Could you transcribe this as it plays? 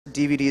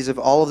DVDs of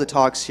all of the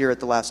talks here at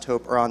the Last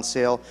Hope are on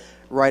sale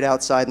right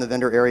outside in the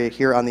vendor area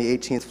here on the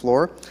 18th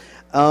floor.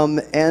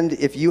 And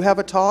if you have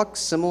a talk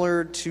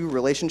similar to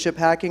relationship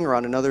hacking or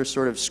on another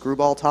sort of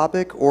screwball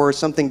topic or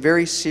something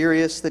very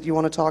serious that you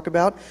want to talk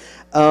about,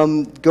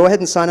 go ahead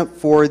and sign up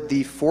for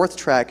the 4th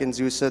track in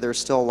Zusa. There's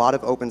still a lot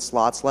of open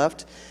slots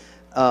left.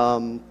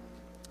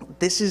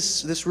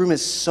 This room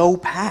is so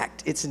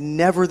packed. It's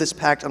never this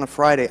packed on a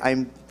Friday.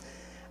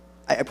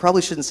 I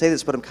probably shouldn't say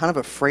this, but I'm kind of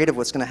afraid of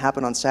what's going to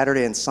happen on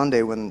Saturday and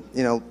Sunday when,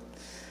 you know,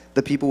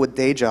 the people with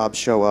day jobs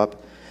show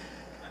up.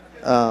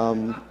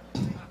 And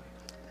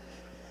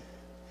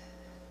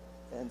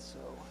so,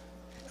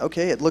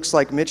 okay, it looks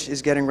like Mitch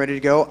is getting ready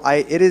to go.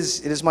 It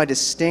is my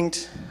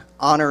distinct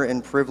honor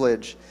and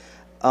privilege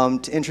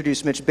to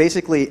introduce Mitch.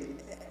 Basically,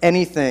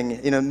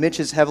 anything, you know, Mitch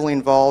is heavily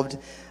involved.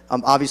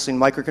 Obviously in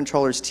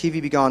microcontrollers,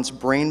 TV Begons,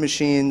 brain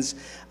machines.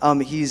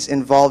 He's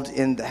involved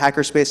in the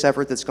hackerspace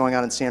effort that's going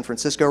on in San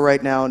Francisco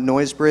right now,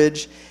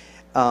 NoiseBridge.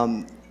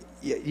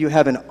 You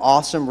have an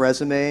awesome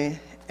resume,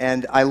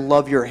 and I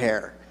love your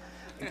hair.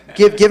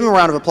 Give him a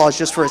round of applause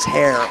just for his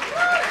hair.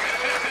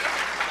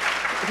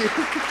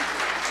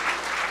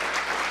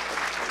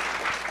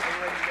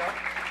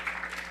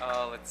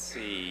 Let's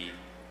see.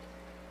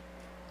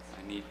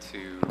 I need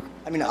to.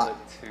 I mean,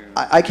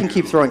 I can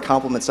keep throwing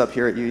compliments up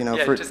here at you, you know.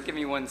 Yeah, just give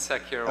me one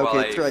sec here while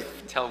I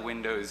tell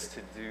Windows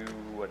to do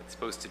what it's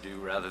supposed to do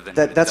rather than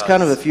that's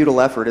kind of a futile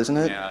effort, isn't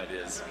it? Yeah, it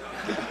is.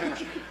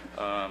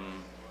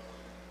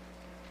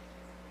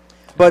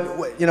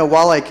 But you know,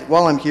 while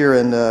I'm here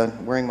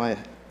and wearing my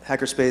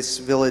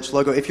Hackerspace Village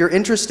logo, if you're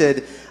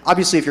interested,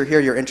 obviously if you're here,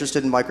 you're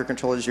interested in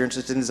microcontrollers, you're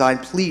interested in design,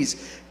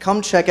 please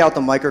come check out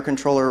the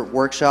microcontroller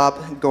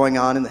workshop going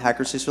on in the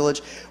Hackerspace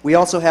Village. We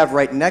also have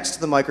right next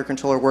to the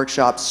microcontroller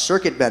workshop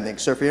circuit bending.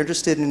 So if you're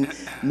interested in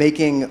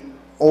making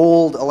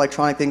old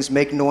electronic things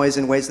make noise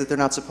in ways that they're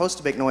not supposed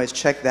to make noise,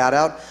 check that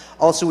out.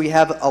 Also, we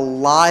have a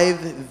live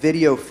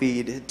video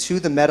feed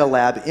to the Meta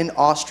Lab in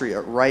Austria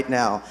right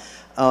now.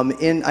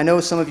 I know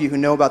some of you who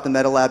know about the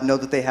Meta Lab know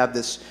that they have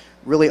this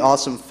really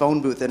awesome phone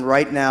booth, and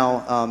right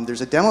now there's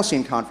a demo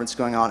scene conference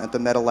going on at the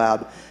Meta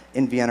Lab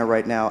in Vienna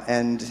right now,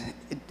 and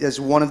as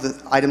one of the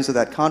items of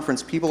that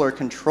conference, people are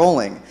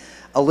controlling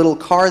a little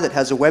car that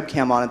has a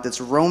webcam on it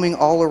that's roaming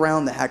all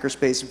around the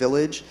Hackerspace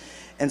Village,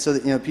 and so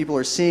that, you know, people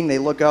are seeing, they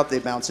look up, they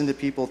bounce into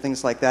people,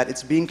 things like that.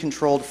 It's being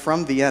controlled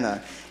from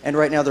Vienna, and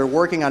right now they're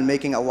working on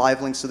making a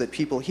live link so that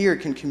people here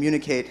can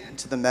communicate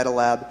to the Meta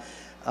Lab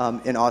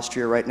in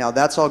Austria right now.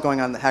 That's all going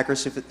on in the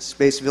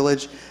Hackerspace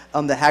Village.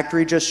 The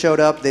Hackery just showed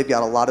up. They've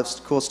got a lot of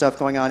cool stuff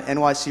going on.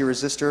 NYC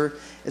Resistor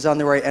is on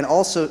the way. And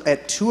also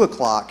at 2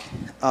 o'clock,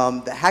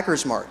 the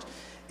Hackers Mart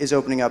is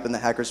opening up in the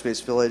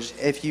Hackerspace Village.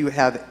 If you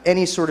have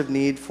any sort of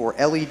need for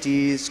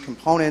LEDs,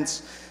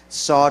 components,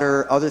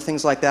 solder, other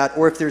things like that,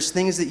 or if there's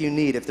things that you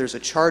need, if there's a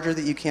charger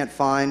that you can't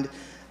find,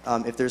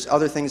 if there's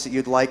other things that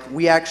you'd like,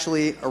 we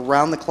actually,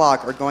 around the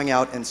clock, are going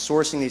out and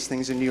sourcing these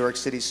things in New York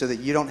City so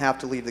that you don't have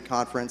to leave the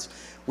conference.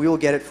 We will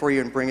get it for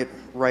you and bring it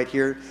right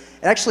here.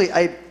 And actually,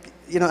 I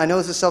know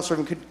this is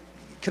self-serving.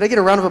 Could I get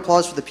a round of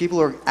applause for the people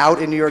who are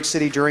out in New York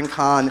City during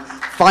con,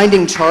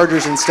 finding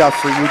chargers and stuff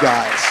for you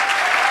guys,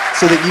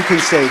 so that you can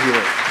stay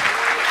here?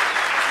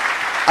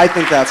 I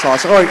think that's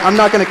awesome. All right, I'm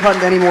not going to cut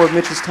into any more of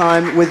Mitch's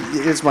time.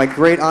 It's my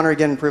great honor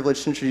again and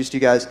privilege to introduce to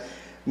you guys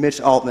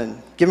Mitch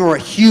Altman. Give him a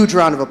huge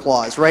round of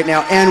applause right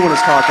now and when his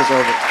talk is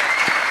over.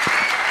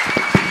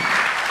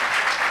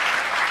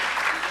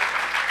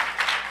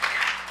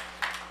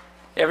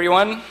 Hey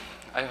everyone,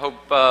 I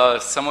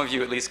hope some of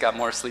you at least got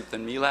more sleep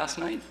than me last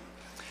night.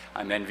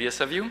 I'm envious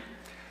of you.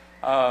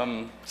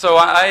 So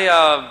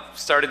I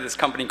started this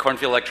company,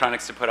 Cornfield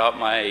Electronics, to put out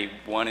my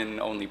one and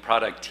only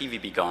product,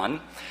 TV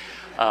Begone.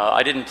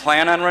 I didn't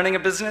plan on running a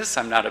business.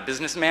 I'm not a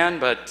businessman,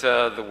 but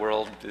the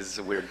world is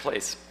a weird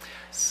place.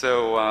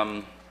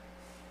 So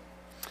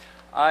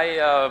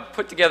I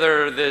put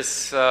together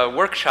this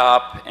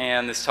workshop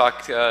and this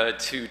talk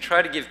to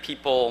try to give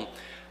people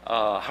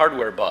a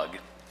hardware bug.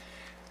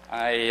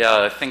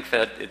 I think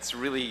that it's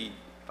really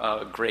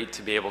great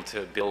to be able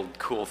to build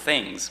cool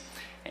things,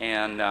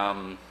 and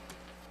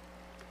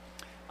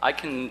I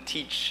can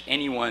teach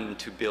anyone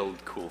to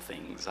build cool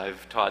things.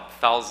 I've taught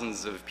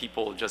thousands of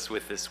people just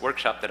with this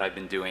workshop that I've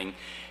been doing,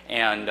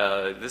 and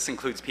this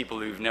includes people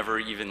who've never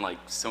even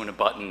sewn a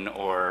button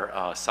or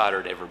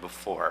soldered ever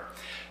before.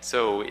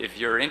 So if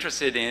you're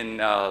interested in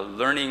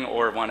learning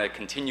or want to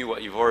continue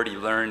what you've already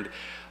learned,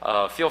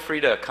 feel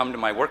free to come to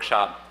my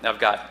workshop. I've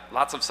got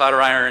lots of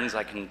solder irons.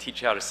 I can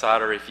teach you how to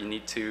solder if you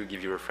need to,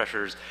 give you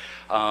refreshers.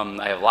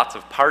 I have lots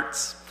of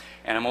parts,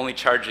 and I'm only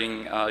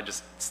charging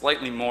just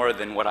slightly more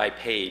than what I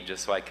paid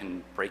just so I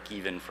can break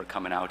even for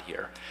coming out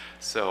here.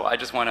 So I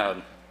just want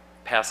to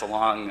pass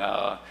along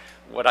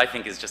what I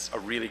think is just a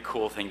really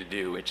cool thing to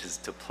do, which is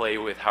to play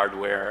with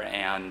hardware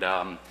and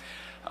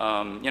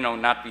you know,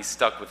 not be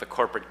stuck with the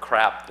corporate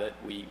crap that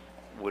we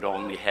would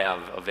only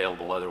have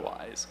available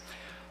otherwise.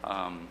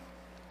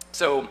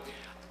 So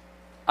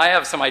I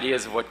have some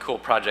ideas of what cool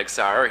projects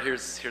are.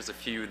 Here's a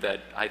few that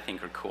I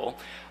think are cool.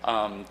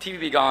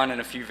 TV Gone and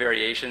a few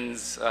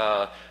variations.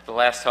 The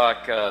last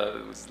talk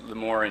was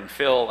Lemore and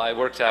Phil. I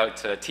worked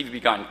out a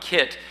TV Gone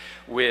kit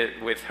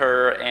with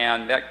her,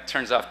 and that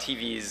turns off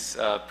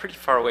TVs pretty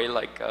far away,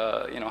 like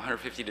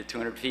 150 to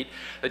 200 feet.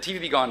 The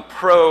TV Gone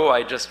Pro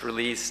I just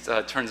released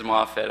turns them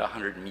off at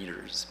 100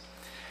 meters.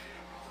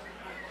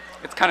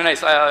 It's kind of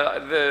nice.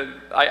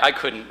 I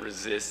couldn't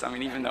resist. I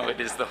mean, even though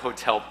it is the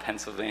Hotel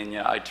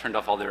Pennsylvania, I turned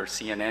off all their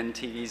CNN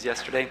TVs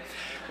yesterday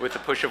with the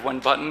push of one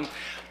button.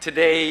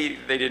 Today,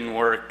 they didn't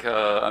work.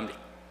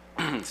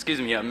 Excuse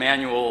me, a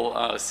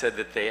manual said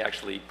that they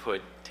actually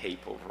put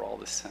tape over all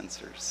the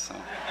sensors. So.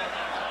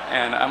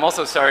 And I'm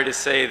also sorry to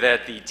say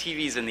that the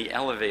TVs in the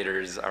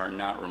elevators are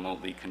not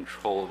remotely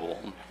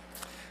controllable.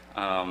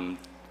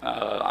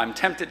 I'm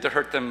tempted to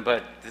hurt them,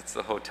 but it's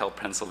the Hotel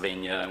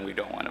Pennsylvania, and we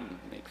don't want to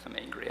make them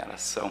angry at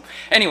us. So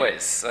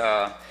anyways,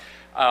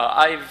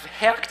 I've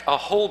hacked a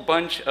whole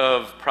bunch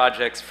of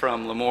projects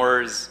from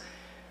Lemore's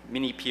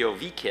mini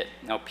POV kit.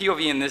 Now,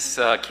 POV in this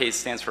case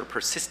stands for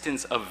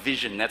persistence of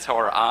vision. That's how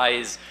our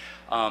eyes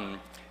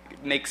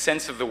make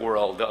sense of the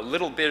world. A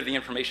little bit of the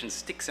information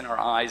sticks in our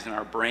eyes and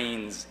our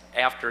brains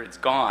after it's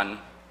gone.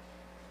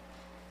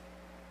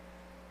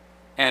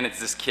 And it's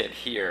this kit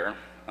here.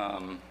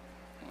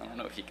 I don't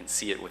know if you can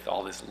see it with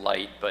all this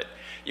light, but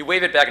you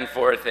wave it back and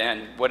forth,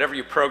 and whatever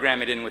you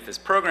program it in with this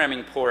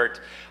programming port,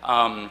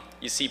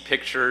 you see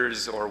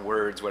pictures or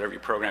words, whatever you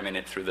program in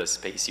it through the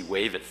space you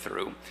wave it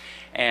through.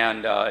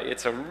 And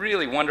it's a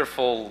really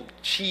wonderful,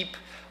 cheap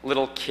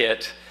little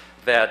kit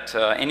that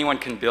anyone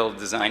can build,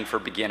 designed for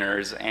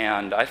beginners,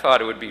 and I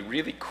thought it would be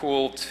really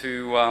cool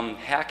to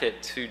hack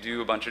it to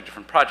do a bunch of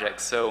different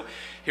projects. So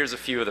here's a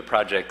few of the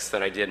projects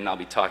that I did, and I'll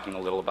be talking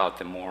a little about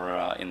them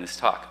more in this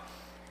talk.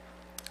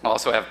 I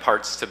also have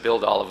parts to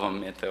build all of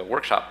them at the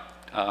workshop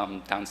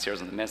downstairs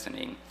in the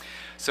mezzanine.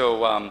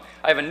 So I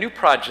have a new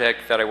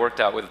project that I worked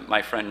out with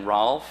my friend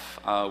Rolf.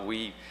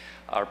 We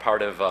are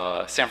part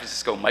of San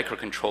Francisco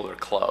Microcontroller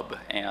Club,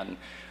 and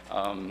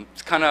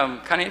it's kind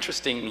of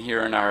interesting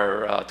here in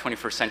our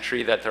 21st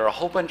century that there are a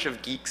whole bunch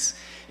of geeks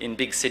in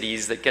big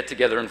cities that get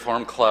together and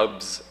form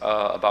clubs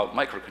about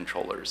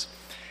microcontrollers.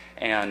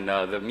 And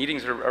the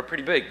meetings are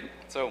pretty big.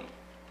 So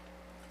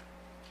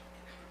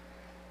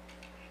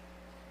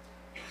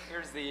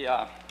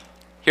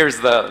here's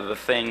the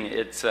thing.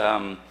 It's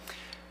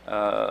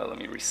let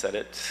me reset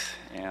it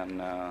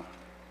and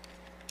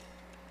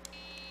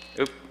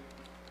oops.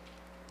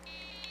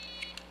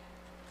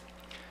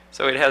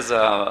 So it has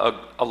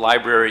a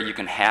library. You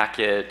can hack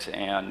it,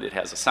 and it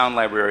has a sound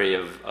library,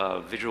 a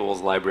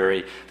visuals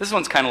library. This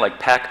one's kind of like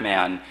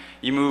Pac-Man.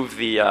 You move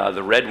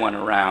the red one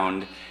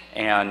around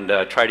and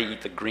try to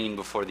eat the green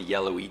before the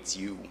yellow eats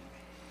you.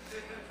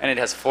 And it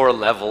has 4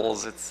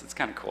 levels. It's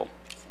kind of cool.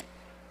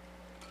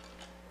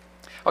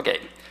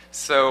 Okay,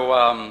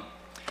 so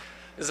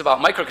this is about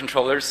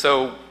microcontrollers.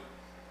 So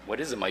what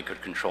is a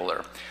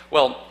microcontroller?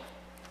 Well,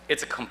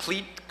 it's a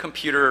complete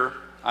computer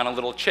on a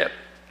little chip.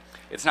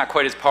 It's not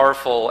quite as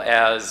powerful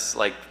as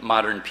like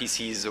modern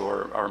PCs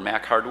or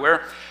Mac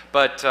hardware,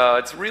 but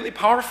it's really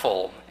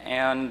powerful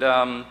and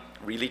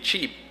really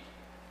cheap.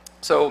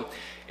 So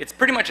it's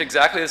pretty much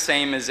exactly the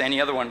same as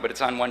any other one, but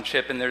it's on one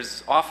chip, and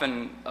there's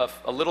often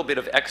a little bit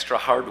of extra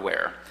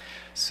hardware.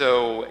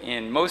 So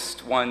in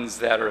most ones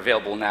that are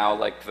available now,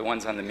 like the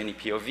ones on the mini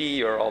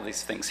POV or all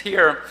these things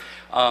here,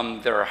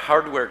 there are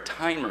hardware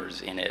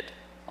timers in it.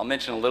 I'll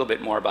mention a little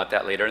bit more about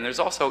that later. And there's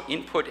also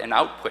input and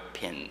output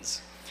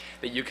pins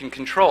that you can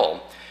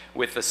control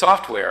with the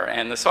software.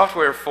 And the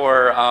software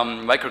for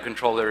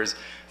microcontrollers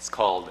is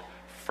called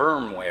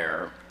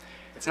firmware.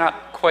 It's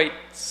not quite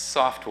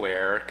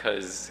software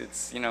because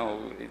it's,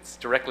 it's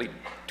directly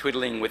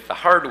twiddling with the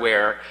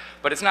hardware,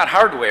 but it's not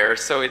hardware,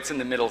 so it's in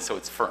the middle, so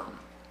it's firm.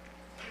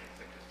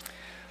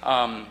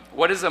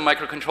 What does a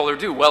microcontroller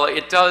do? Well,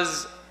 it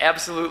does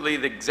absolutely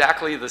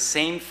exactly the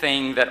same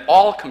thing that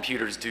all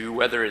computers do,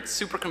 whether it's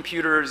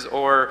supercomputers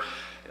or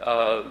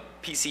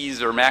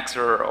PCs or Macs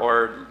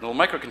or little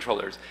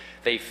microcontrollers.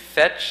 They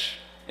fetch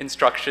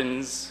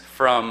instructions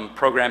from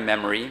program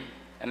memory,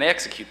 and they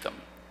execute them.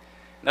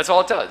 And that's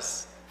all it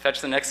does. Fetch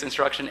the next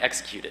instruction,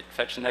 execute it.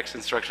 Fetch the next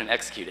instruction,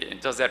 execute it.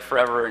 It does that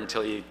forever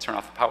until you turn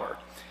off the power.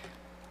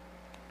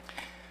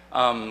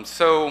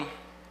 So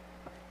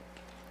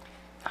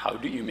how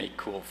do you make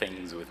cool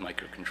things with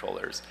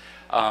microcontrollers?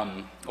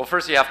 Well,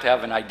 first you have to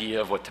have an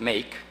idea of what to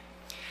make.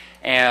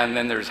 And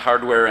then there's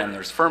hardware and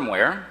there's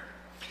firmware.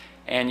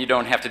 And you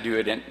don't have to do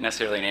it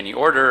necessarily in any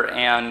order.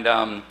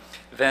 And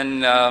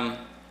then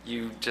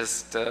you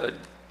just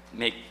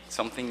make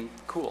something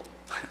cool.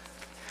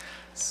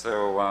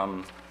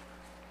 So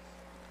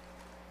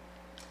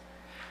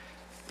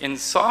in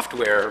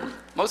software,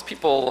 most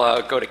people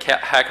go to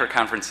hacker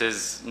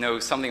conferences, know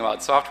something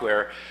about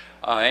software.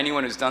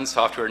 Anyone who's done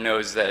software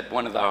knows that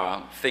one of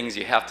the things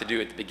you have to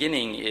do at the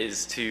beginning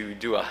is to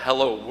do a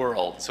hello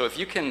world. So if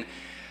you can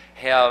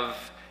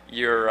have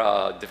your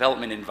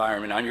development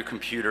environment on your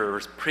computer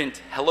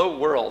print hello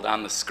world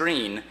on the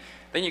screen,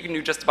 then you can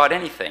do just about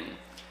anything.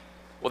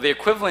 Well, the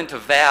equivalent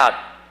of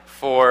that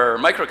for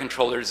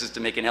microcontrollers is to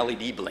make an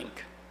LED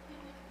blink.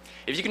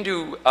 If you can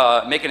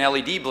make an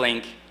LED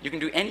blink, you can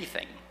do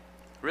anything,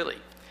 really.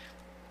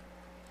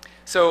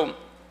 So,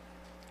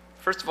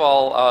 first of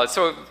all,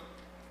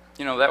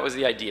 that was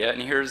the idea,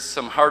 and here's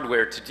some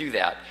hardware to do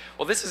that.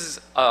 Well, this is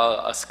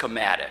a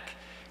schematic.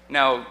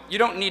 Now, you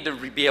don't need to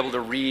be able to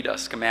read a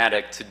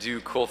schematic to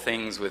do cool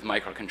things with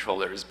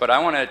microcontrollers, but I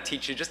want to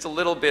teach you just a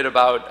little bit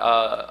about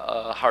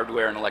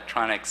hardware and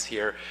electronics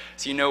here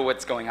so you know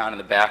what's going on in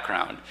the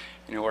background.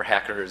 You know, we're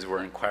hackers,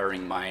 we're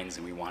inquiring minds,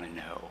 and we want to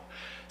know.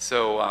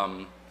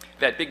 So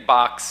that big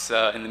box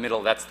in the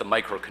middle, that's the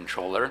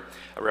microcontroller,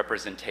 a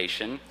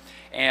representation.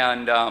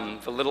 And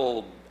the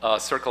little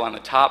circle on the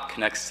top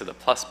connects to the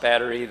plus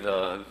battery.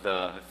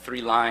 The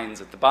 3 lines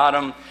at the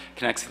bottom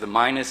connects to the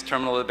minus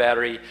terminal of the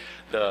battery.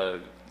 The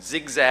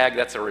zigzag,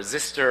 that's a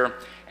resistor.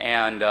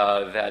 And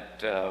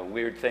that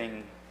weird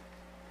thing,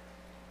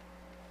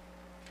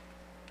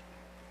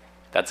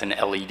 that's an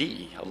LED,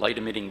 a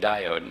light-emitting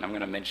diode. And I'm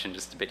going to mention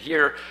just a bit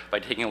here by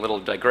taking a little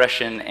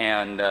digression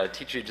and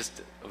teach you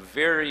just a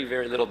very,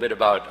 very little bit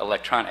about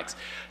electronics.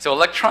 So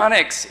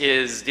electronics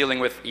is dealing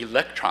with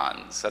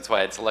electrons. That's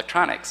why it's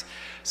electronics.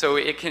 So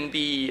it can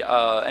be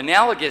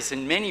analogous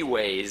in many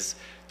ways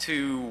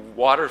to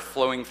water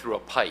flowing through a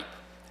pipe.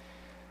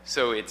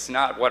 So it's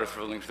not water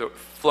flowing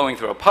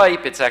through a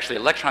pipe, it's actually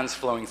electrons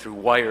flowing through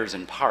wires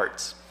and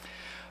parts.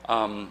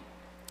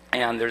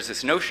 And there's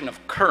this notion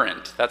of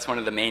current. That's one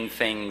of the main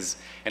things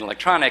in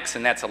electronics,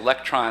 and that's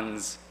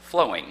electrons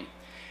flowing.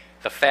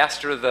 The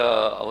faster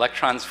the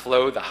electrons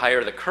flow, the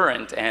higher the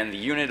current, and the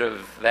unit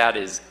of that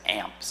is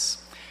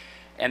amps.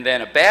 And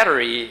then a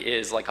battery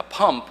is like a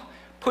pump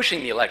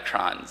pushing the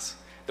electrons.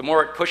 The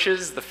more it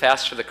pushes, the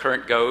faster the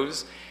current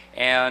goes,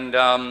 and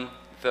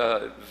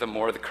the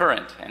more the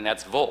current, and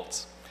that's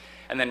volts.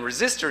 And then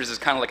resistors is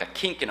kind of like a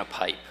kink in a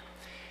pipe,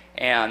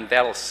 and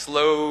that'll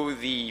slow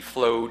the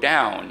flow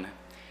down.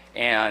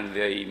 And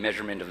the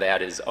measurement of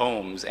that is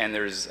ohms. And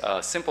there's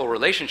a simple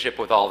relationship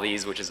with all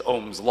these, which is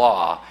Ohm's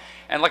law.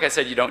 And like I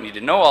said, you don't need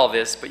to know all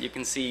this, but you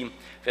can see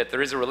that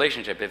there is a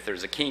relationship. If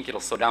there's a kink, it'll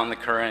slow down the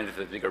current. If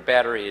there's a bigger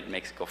battery, it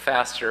makes it go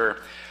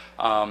faster.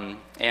 And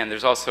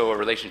there's also a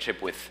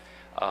relationship with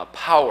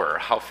power,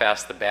 how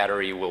fast the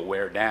battery will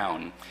wear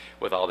down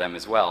with all them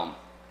as well.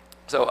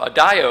 So a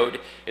diode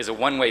is a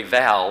one-way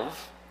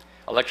valve.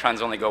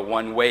 Electrons only go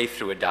one way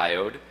through a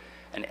diode.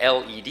 An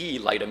LED,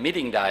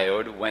 light-emitting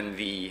diode, when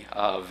the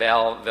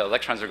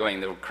electrons are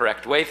going the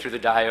correct way through the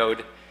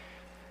diode,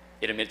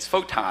 it emits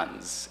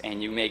photons,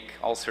 and you make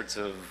all sorts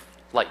of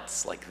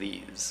lights like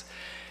these.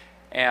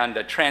 And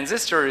a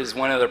transistor is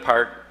one other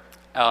part.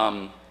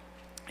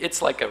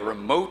 It's like a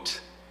remote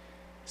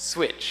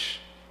switch.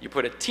 You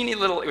put a teeny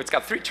little, it's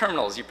got 3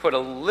 terminals. You put a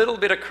little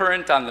bit of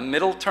current on the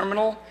middle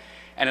terminal,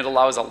 and it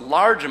allows a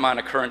large amount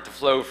of current to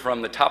flow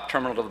from the top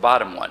terminal to the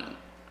bottom one.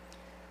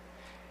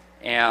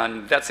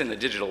 And that's in the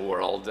digital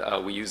world.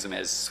 We use them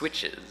as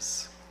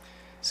switches.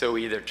 So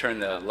we either turn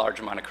the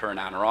large amount of current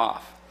on or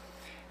off.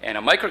 And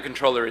a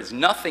microcontroller is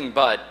nothing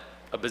but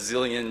a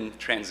bazillion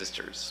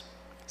transistors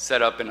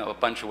set up in a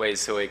bunch of ways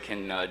so it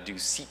can do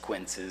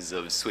sequences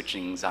of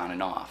switchings on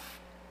and off.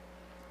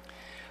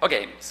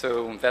 Okay,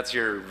 so that's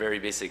your very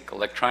basic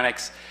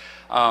electronics.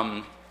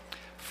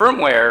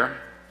 Firmware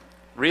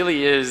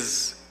really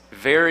is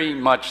very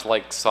much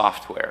like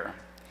software.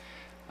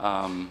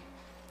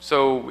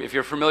 So if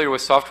you're familiar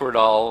with software at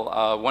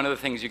all, one of the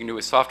things you can do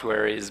with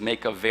software is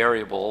make a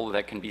variable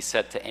that can be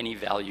set to any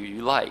value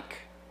you like.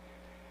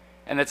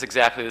 And that's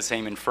exactly the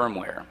same in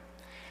firmware.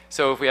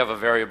 So if we have a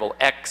variable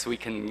x, we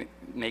can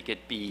make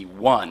it be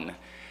 1.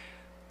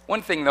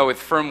 One thing, though, with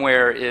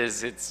firmware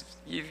is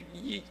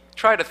you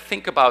try to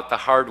think about the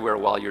hardware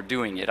while you're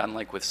doing it,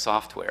 unlike with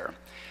software.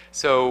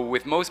 So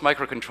with most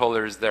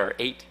microcontrollers, there are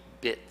 8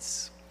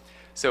 bits.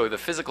 So the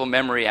physical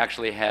memory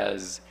actually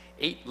has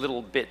 8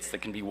 little bits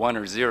that can be 1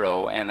 or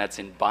 0, and that's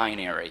in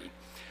binary.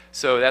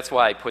 So that's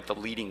why I put the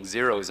leading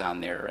zeros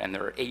on there, and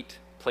there are 8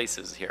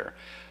 places here.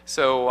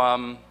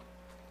 So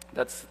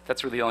that's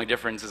really the only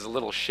difference, is a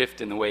little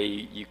shift in the way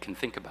you can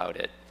think about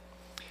it.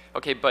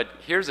 Okay, but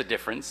here's a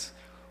difference.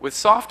 With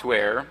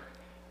software,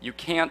 you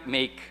can't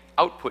make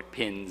output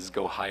pins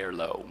go high or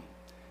low,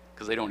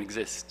 because they don't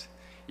exist.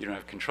 You don't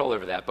have control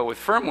over that. But with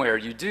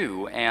firmware, you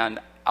do, and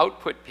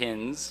output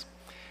pins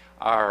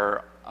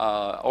are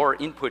or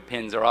input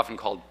pins are often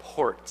called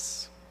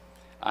ports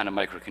on a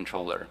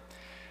microcontroller.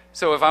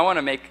 So if I want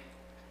to make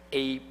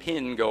a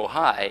pin go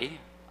high,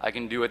 I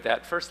can do what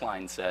that first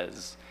line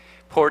says.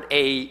 Port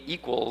A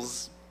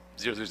equals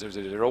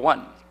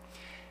 00001.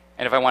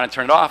 And if I want to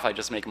turn it off, I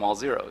just make them all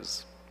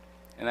zeros.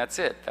 And that's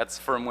it. That's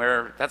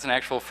firmware. That's an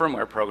actual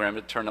firmware program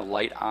to turn a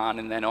light on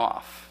and then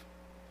off.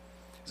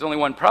 There's only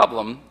one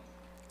problem.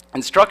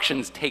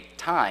 Instructions take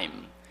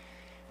time,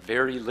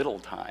 very little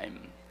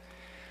time.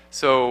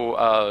 So,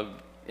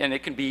 and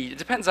it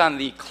depends on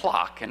the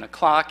clock, and a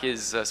clock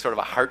is sort of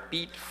a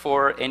heartbeat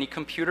for any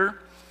computer.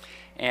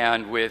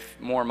 And with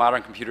more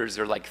modern computers,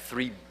 they're like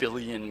 3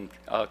 billion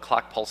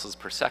clock pulses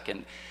per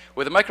second.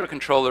 With a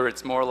microcontroller,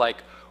 it's more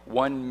like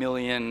 1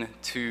 million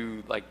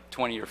to like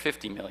 20 or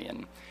 50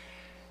 million.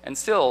 And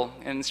still,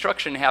 an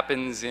instruction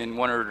happens in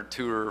 1 or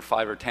 2 or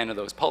 5 or 10 of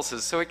those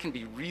pulses, so it can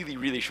be really,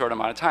 really short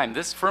amount of time.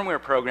 This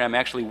firmware program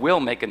actually will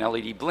make an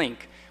LED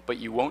blink, but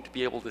you won't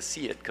be able to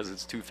see it because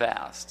it's too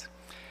fast.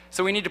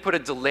 So we need to put a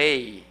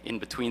delay in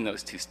between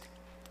those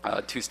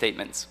two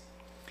statements.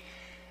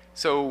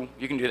 So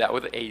you can do that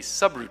with a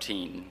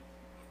subroutine.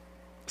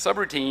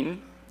 Subroutine,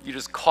 you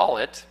just call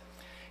it.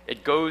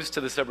 It goes to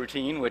the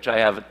subroutine, which I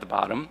have at the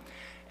bottom,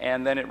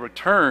 and then it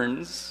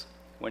returns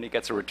when it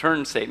gets a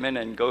return statement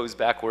and goes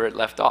back where it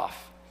left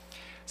off.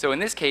 So in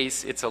this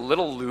case, it's a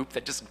little loop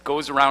that just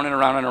goes around and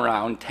around and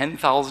around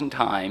 10,000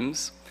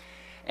 times,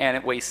 and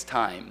it wastes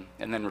time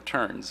and then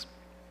returns.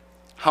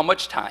 How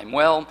much time?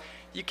 Well,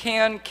 you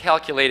can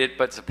calculate it,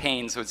 but it's a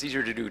pain, so it's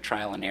easier to do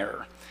trial and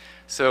error.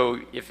 So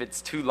if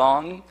it's too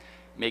long,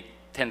 make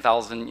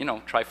 10,000,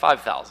 try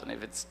 5,000.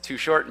 If it's too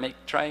short,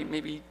 try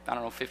maybe,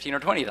 15 or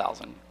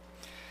 20,000.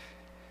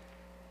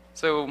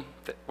 So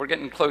we're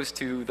getting close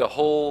to the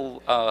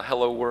whole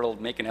hello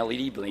world, make an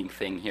LED blink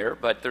thing here,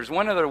 but there's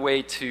one other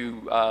way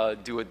to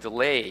do a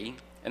delay,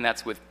 and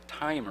that's with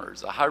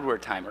timers, a hardware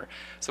timer.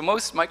 So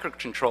most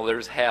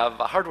microcontrollers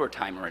have a hardware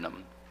timer in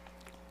them.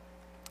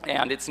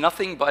 And it's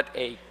nothing but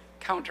a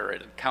counter.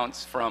 It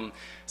counts from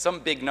some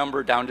big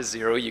number down to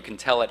 0. You can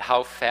tell it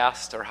how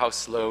fast or how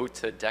slow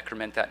to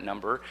decrement that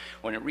number.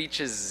 When it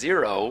reaches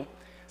 0,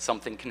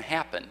 something can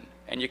happen.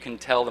 And you can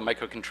tell the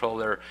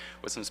microcontroller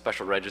with some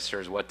special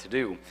registers what to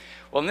do.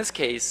 Well, in this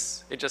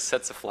case, it just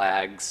sets a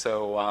flag.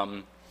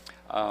 So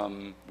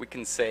we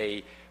can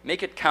say,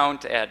 make it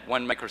count at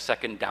 1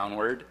 microsecond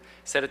downward,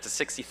 set it to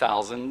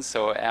 60,000,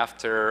 so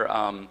after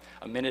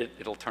a minute,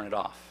 it'll turn it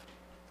off.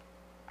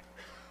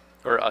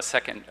 Or a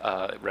second,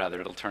 rather,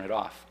 it'll turn it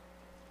off.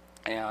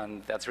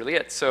 And that's really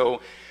it.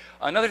 So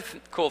another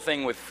cool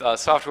thing with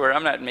software,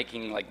 I'm not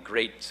making like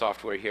great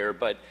software here,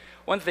 but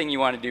one thing you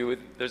want to do,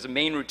 there's a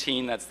main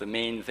routine, that's the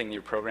main thing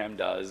your program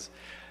does.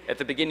 At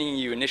the beginning,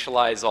 you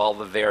initialize all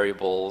the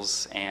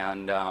variables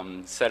and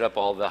set up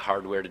all the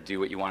hardware to do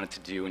what you want it to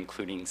do,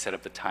 including set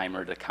up the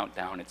timer to count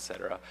down,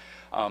 etc.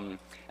 And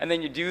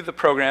then you do the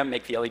program,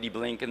 make the LED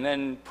blink, and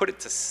then put it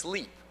to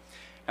sleep.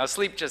 Now,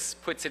 sleep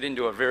just puts it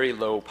into a very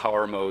low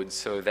power mode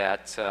so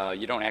that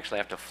you don't actually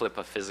have to flip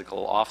a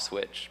physical off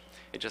switch.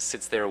 It just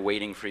sits there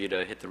waiting for you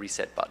to hit the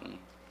reset button.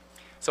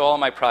 So all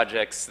of my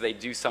projects, they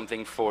do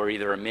something for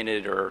either a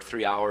minute or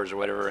 3 hours or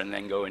whatever, and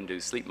then go into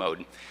sleep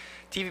mode.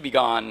 TV Be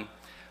Gone,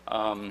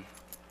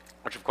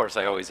 which of course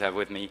I always have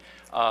with me,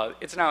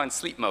 it's now in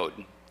sleep mode.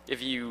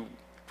 If you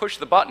push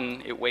the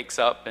button, it wakes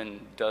up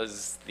and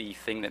does the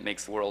thing that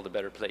makes the world a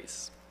better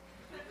place.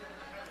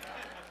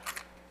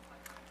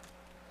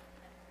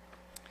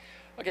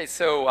 Okay,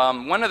 so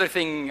one other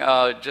thing,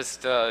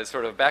 just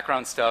sort of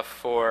background stuff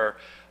for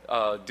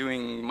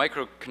doing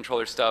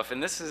microcontroller stuff,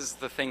 and this is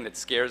the thing that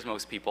scares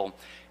most people.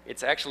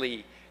 It's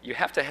actually, you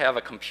have to have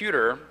a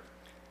computer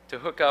to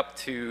hook up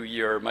to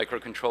your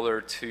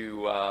microcontroller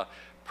to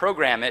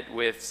program it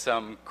with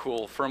some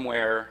cool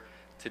firmware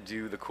to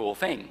do the cool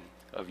thing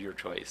of your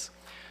choice.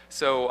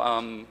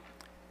 So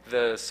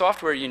the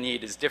software you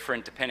need is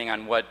different depending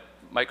on what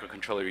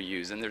microcontroller you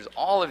use, and there's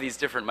all of these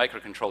different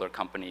microcontroller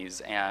companies,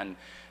 and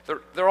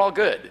they're all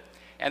good,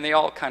 and they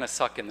all kind of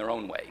suck in their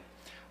own way.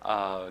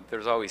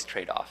 There's always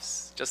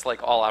trade-offs. Just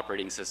like all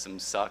operating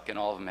systems suck and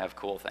all of them have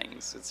cool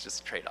things. It's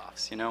just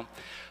trade-offs,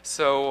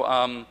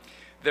 So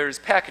there's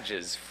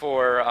packages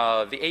for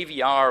the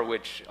AVR,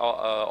 which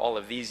all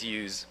of these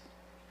use.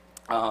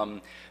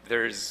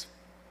 There's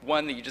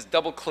one that you just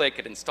double-click,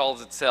 it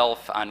installs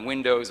itself on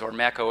Windows or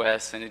Mac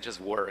OS, and it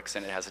just works.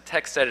 And it has a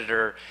text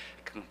editor,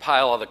 it can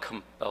compile all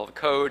the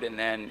code, and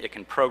then it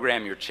can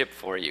program your chip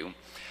for you.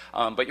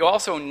 But you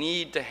also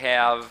need to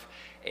have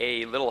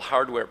a little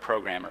hardware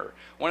programmer.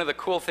 One of the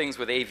cool things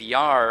with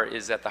AVR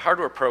is that the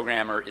hardware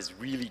programmer is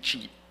really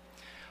cheap.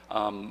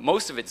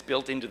 Most of it's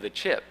built into the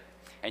chip,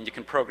 and you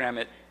can program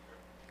it.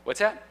 What's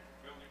that?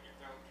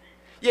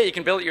 Yeah, you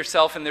can build it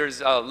yourself, and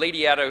there's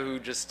Lady Ada, who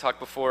just talked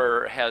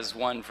before, has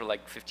one for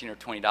like $15 or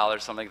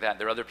 $20, something like that.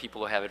 There are other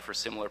people who have it for a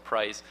similar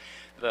price.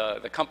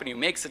 The company who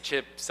makes the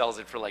chip sells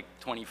it for like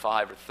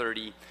 25 or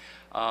 30.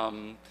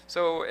 And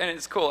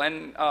it's cool.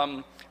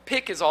 And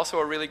PIC is also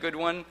a really good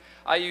one.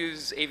 I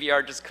use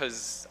AVR just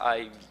because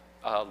I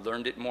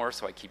learned it more,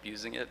 so I keep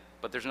using it.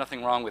 But there's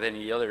nothing wrong with any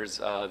of the others.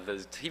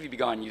 The TV Be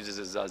Gone uses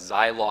a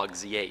Zilog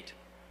Z8.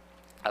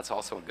 That's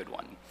also a good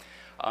one.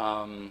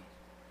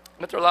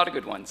 But there are a lot of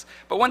good ones.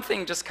 But one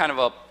thing, just kind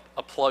of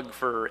a plug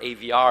for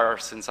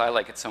AVR, since I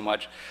like it so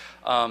much,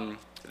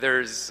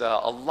 there's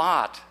a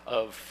lot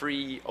of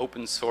free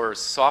open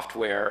source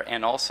software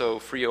and also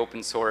free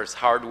open source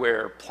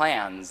hardware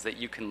plans that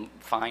you can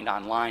find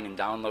online and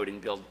download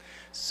and build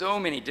so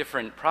many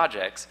different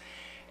projects.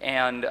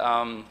 And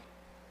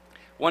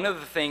one of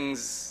the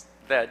things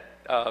that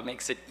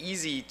makes it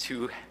easy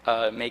to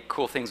make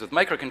cool things with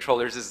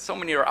microcontrollers is so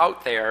many are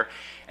out there,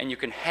 and you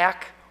can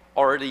hack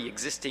already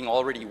existing,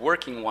 already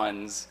working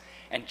ones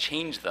and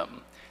change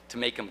them to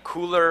make them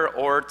cooler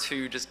or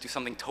to just do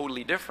something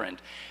totally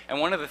different. And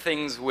one of the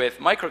things with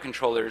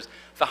microcontrollers,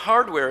 the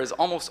hardware is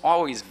almost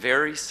always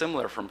very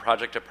similar from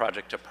project to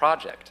project to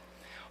project.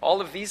 All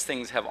of these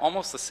things have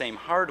almost the same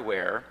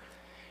hardware,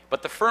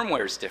 but the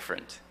firmware is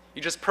different.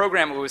 You just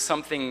program it with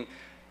something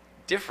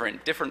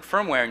different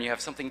firmware, and you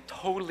have something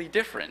totally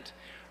different.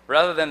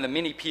 Rather than the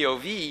mini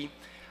POV,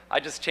 I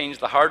just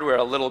changed the hardware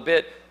a little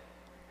bit,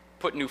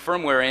 put new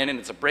firmware in, and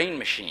it's a brain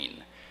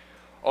machine.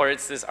 Or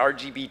it's this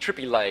RGB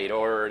Trippy Light,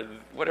 or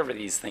whatever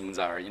these things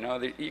are. You know,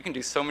 you can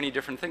do so many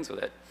different things with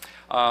it.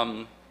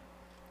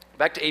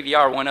 Back to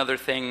AVR, one other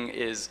thing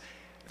is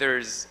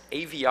there's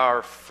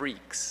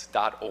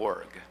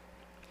avrfreaks.org.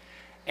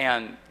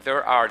 And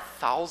there are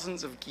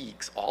thousands of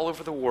geeks all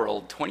over the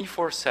world,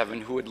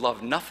 24/7, who would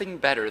love nothing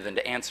better than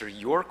to answer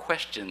your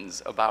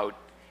questions about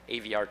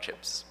AVR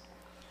chips.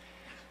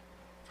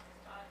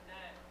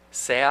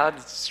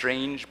 Sad,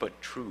 strange,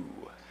 but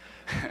true.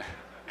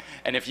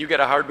 And if you get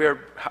a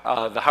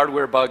the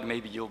hardware bug,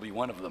 maybe you'll be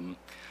one of them.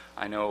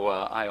 I know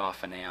I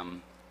often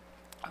am.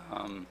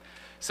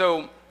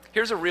 So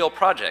here's a real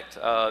project.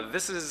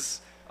 This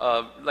is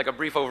like a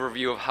brief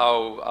overview of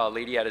how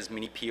Lady Ada's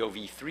Mini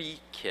POV3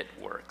 kit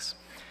works.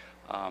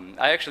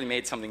 I actually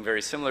made something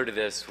very similar to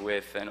this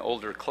with an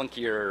older,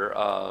 clunkier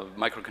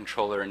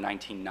microcontroller in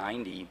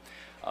 1990.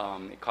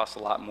 It costs a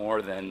lot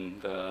more than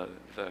the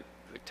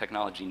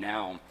technology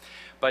now.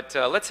 But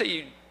let's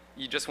say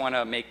you just want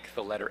to make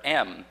the letter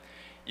M.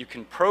 You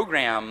can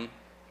program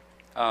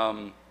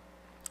the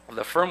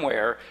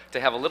firmware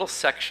to have a little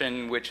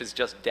section which is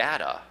just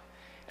data.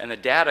 And the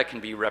data can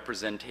be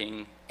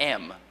representing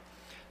M.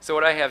 So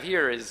what I have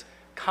here is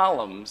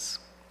columns.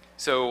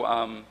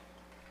 So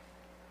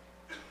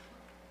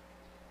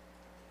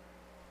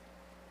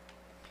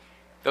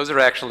those are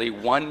actually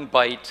 1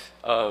 byte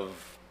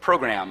of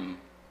program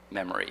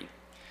memory.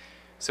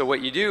 So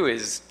what you do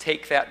is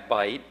take that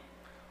byte,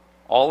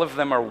 all of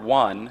them are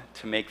 1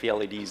 to make the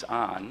LEDs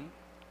on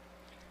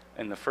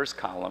in the first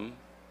column,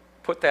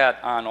 put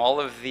that on all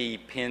of the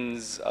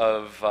pins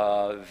of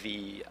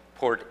the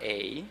port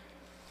A,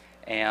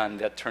 and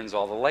that turns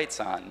all the lights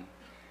on.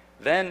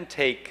 Then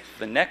take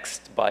the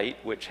next byte,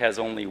 which has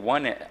only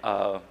 1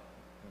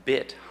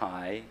 bit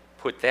high,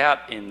 put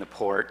that in the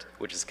port,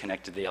 which is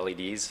connected to the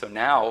LEDs. So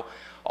now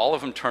all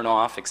of them turn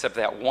off except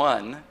that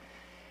 1,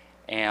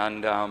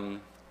 and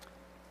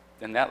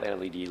then that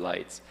LED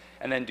lights.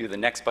 And then do the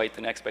next byte,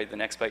 the next byte, the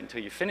next byte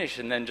until you finish,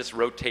 and then just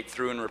rotate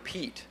through and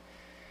repeat.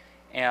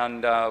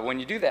 And when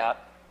you do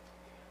that,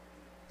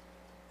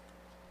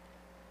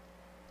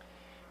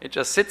 it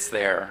just sits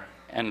there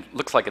and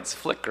looks like it's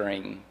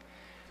flickering.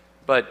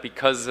 But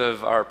because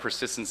of our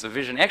persistence of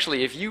vision,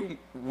 actually, if you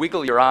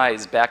wiggle your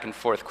eyes back and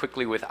forth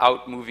quickly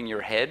without moving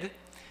your head,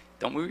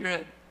 don't move your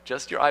head,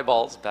 just your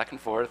eyeballs back and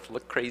forth,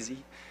 look crazy,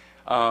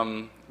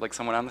 like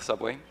someone on the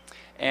subway.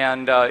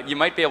 And you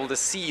might be able to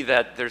see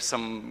that there's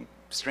some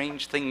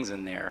strange things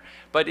in there.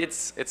 But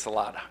it's a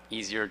lot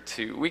easier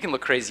to, we can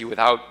look crazy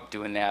without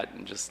doing that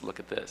and just look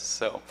at this.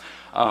 So,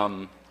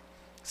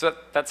 so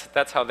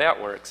that's how that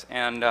works.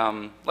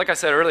 And like I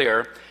said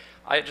earlier,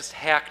 I just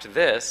hacked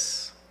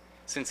this,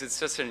 since it's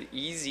just an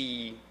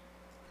easy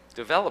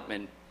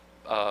development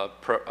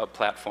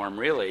platform,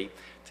 really,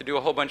 to do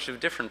a whole bunch of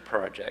different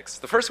projects.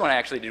 The first one I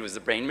actually did was the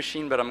brain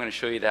machine, but I'm going to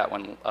show you that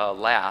one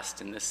last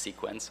in this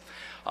sequence.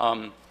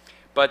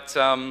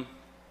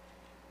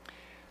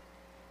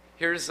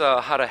 Here's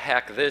how to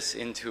hack this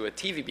into a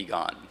TV Be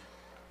Gone.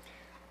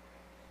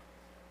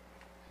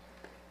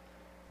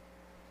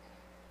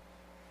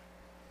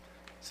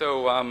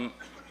 So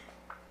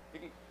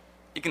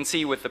you can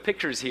see with the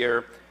pictures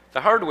here,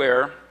 the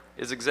hardware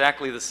is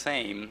exactly the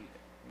same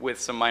with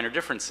some minor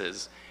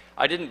differences.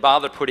 I didn't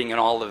bother putting in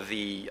all of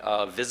the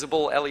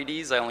visible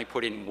LEDs. I only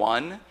put in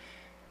 1,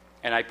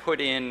 and I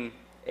put in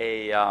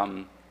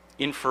a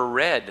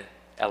infrared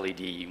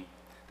LED.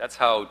 That's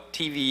how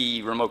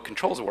TV remote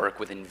controls work,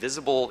 with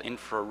invisible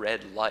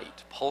infrared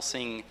light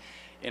pulsing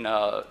in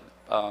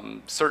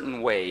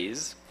certain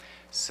ways,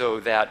 so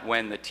that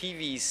when the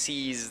TV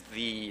sees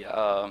the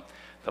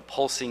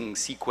pulsing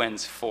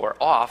sequence for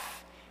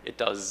off, it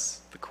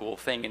does the cool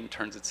thing and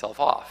turns itself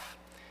off.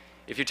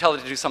 If you tell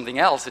it to do something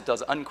else, it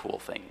does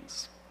uncool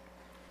things.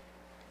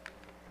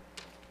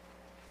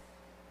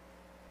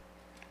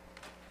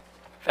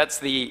 That's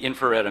the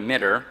infrared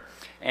emitter,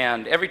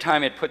 and every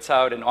time it puts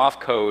out an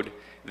off code,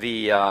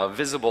 the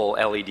visible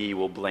LED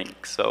will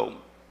blink. So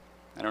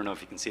I don't know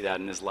if you can see that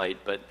in this light,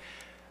 but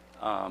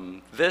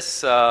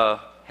this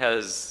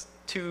has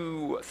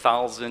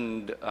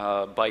 2,000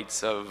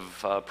 bytes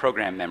of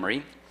program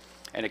memory,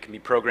 and it can be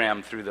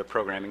programmed through the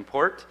programming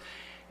port.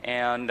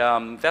 And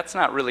that's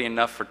not really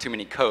enough for too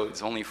many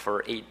codes, only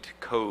for 8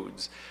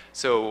 codes.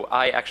 So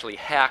I actually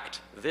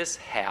hacked this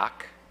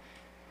hack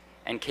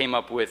and came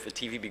up with the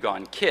TV Be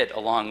Gone kit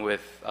along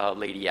with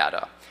Lady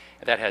Ada.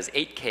 That has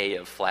 8K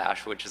of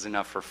flash, which is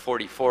enough for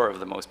 44 of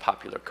the most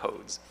popular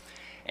codes.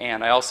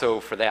 And I also,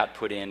 for that,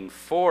 put in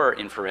 4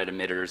 infrared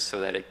emitters so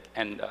that it,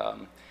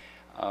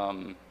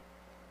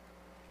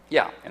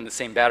 yeah, and the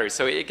same battery.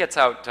 So it gets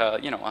out,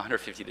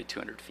 150 to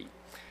 200 feet.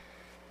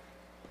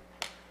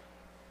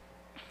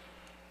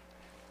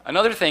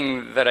 Another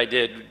thing that I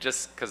did,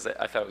 just because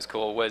I thought it was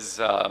cool, was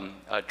a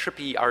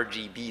Trippy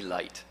RGB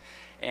Light.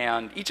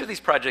 And each of these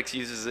projects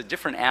uses a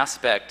different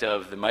aspect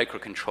of the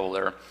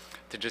microcontroller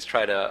to just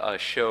try to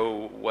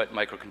show what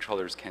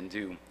microcontrollers can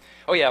do.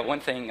 Oh yeah, one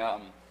thing.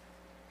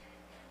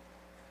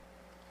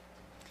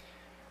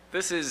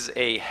 This is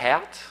a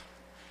hat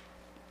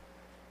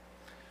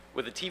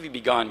with a TV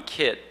Be Gone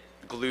kit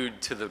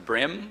glued to the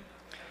brim.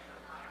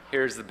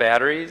 Here's the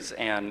batteries,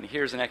 and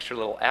here's an extra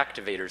little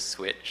activator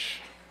switch.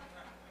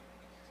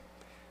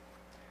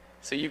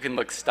 So you can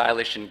look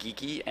stylish and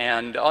geeky,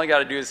 and all you got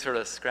to do is sort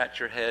of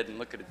scratch your head and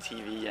look at a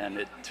TV, and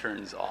it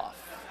turns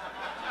off.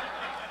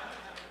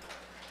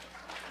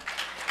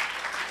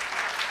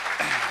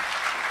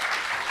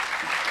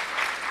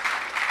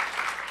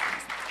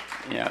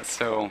 Yeah,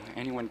 so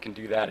anyone can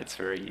do that. It's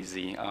very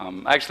easy.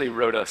 I actually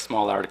wrote a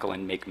small article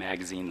in Make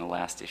Magazine, the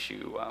last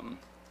issue,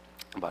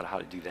 about how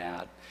to do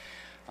that.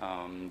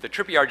 The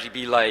Trippy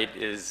RGB Light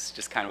is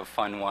just kind of a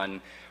fun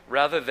one.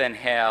 Rather than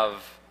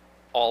have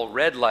all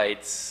red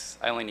lights,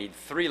 I only need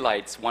 3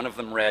 lights, one of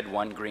them red,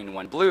 one green,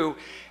 one blue.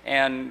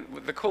 And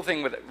the cool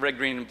thing with red,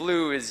 green, and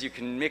blue is you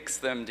can mix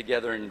them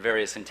together in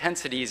various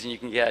intensities, and you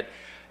can get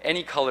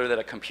any color that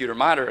a computer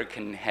monitor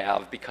can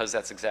have, because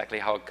that's exactly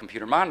how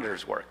computer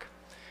monitors work,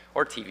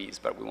 or TVs,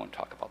 but we won't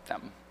talk about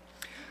them.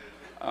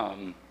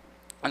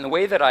 And the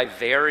way that I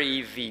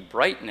vary the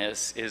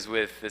brightness is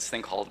with this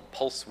thing called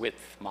pulse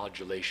width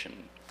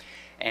modulation.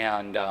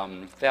 And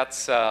that's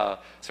sort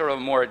of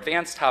a more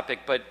advanced topic,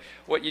 but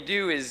what you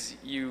do is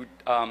you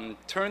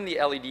turn the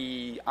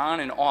LED on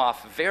and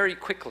off very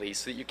quickly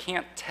so that you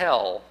can't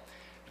tell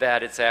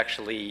that it's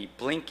actually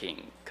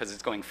blinking, because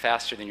it's going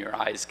faster than your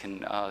eyes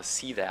can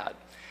see that.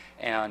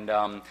 And,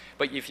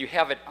 but if you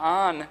have it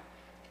on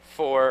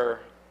for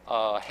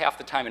half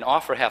the time and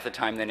off for half the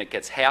time, then it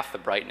gets half the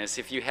brightness.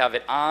 If you have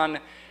it on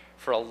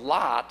for a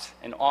lot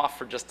and off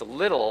for just a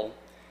little,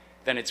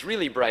 then it's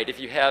really bright.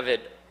 If you have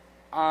it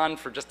on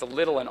for just a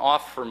little and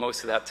off for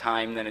most of that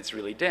time, then it's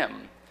really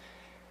dim.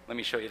 Let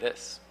me show you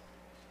this.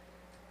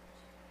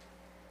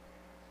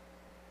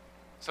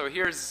 So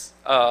here's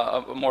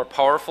a more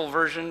powerful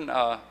version.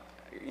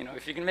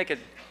 If you can make it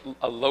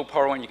a low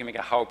power one, you can make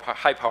a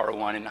high power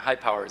one, and high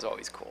power is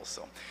always cool.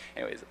 So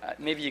anyways,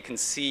 maybe you can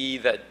see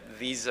that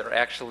these are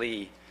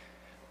actually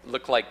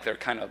look like they're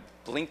kind of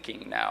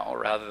blinking now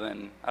rather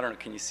than, I don't know,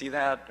 can you see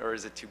that, or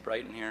is it too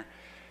bright in here?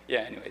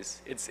 Yeah,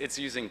 anyways, it's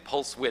using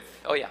pulse width.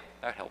 Oh yeah,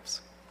 that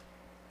helps.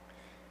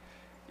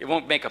 It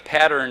won't make a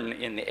pattern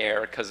in the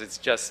air because it's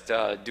just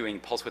doing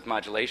pulse width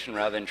modulation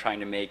rather than trying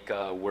to make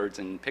words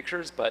and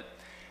pictures, but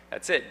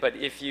that's it. But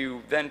if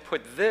you then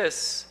put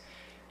this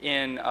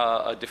in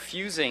a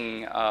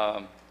diffusing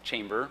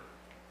chamber,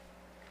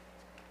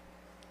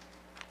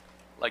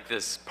 like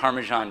this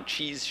Parmesan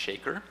cheese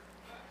shaker,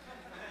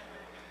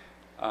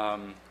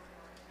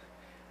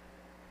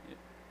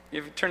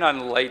 if you turn on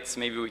the lights,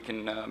 maybe we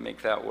can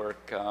make that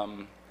work.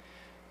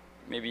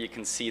 Maybe you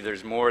can see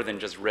there's more than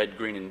just red,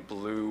 green, and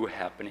blue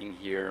happening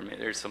here. Maybe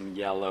there's some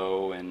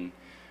yellow and,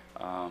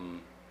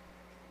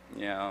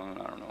 yeah,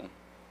 I don't know.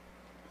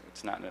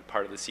 It's not a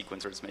part of the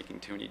sequence, or it's making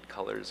too many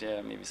colors.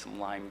 Yeah, maybe some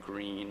lime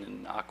green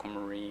and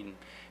aquamarine.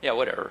 Yeah,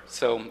 whatever.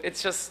 So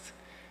it's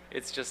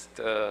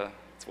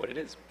what it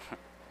is.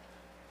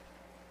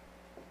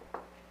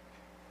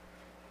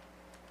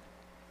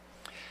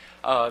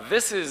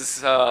 This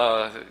is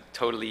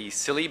totally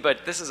silly,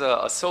 but this is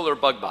a solar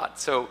BugBot.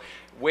 So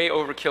way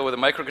overkill with a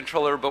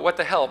microcontroller, but what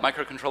the hell?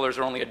 Microcontrollers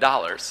are only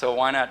 $1, so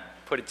why not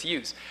put it to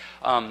use?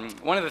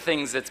 One of the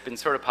things that's been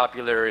sort of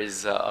popular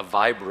is a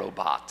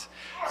vibrobot.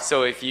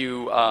 So if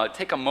you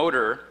take a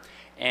motor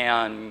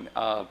and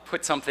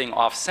put something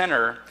off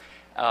center,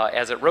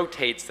 as it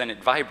rotates, then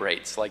it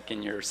vibrates, like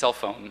in your cell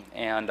phone.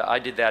 And I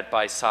did that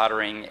by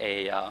soldering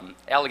a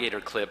alligator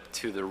clip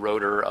to the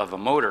rotor of a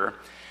motor.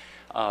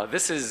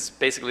 This is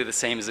basically the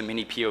same as a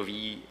mini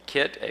POV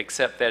kit,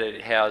 except that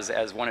it has,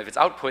 as one of its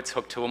outputs,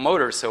 hooked to a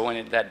motor, so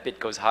when that bit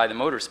goes high, the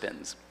motor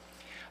spins.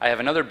 I have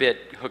another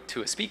bit hooked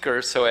to a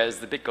speaker, so as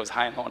the bit goes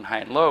high and low and high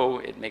and low,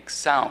 it makes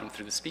sound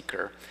through the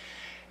speaker.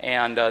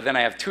 And then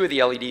I have 2 of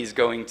the LEDs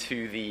going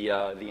to the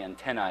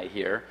antennae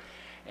here.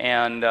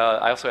 And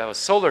I also have a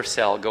solar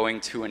cell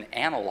going to an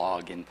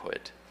analog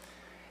input.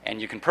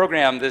 And you can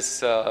program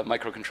this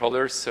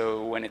microcontroller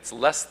so when it's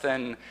less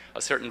than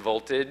a certain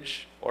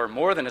voltage or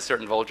more than a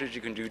certain voltage, you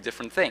can do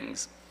different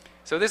things.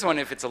 So this one,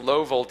 if it's a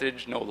low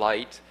voltage, no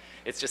light,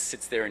 it just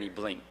sits there and he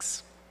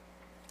blinks.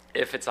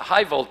 If it's a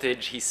high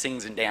voltage, he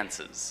sings and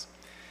dances.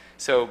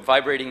 So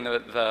vibrating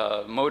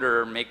the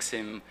motor makes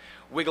him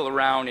wiggle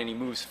around and he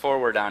moves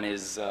forward on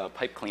his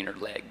pipe cleaner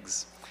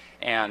legs.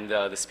 And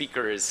the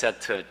speaker is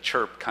set to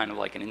chirp kind of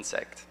like an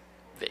insect,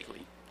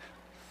 vaguely.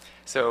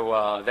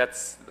 So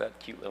that's that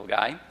cute little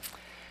guy.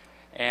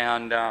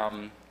 And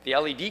The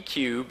LED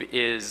Cube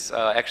is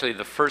actually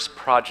the first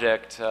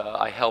project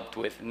I helped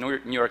with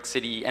New York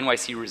City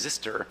NYC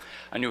Resistor,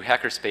 a new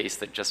hackerspace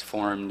that just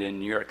formed in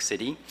New York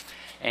City.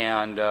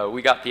 And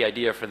we got the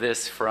idea for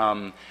this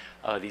from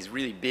these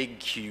really big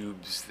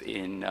cubes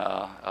in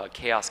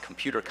Chaos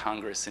Computer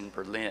Congress in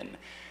Berlin.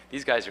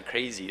 These guys are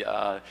crazy.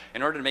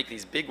 In order to make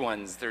these big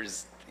ones,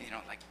 there's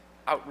like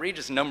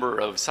outrageous number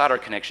of solder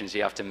connections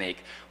you have to make.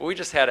 Well, we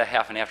just had a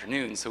half an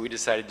afternoon, so we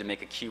decided to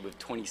make a cube of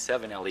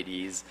 27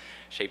 LEDs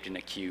shaped in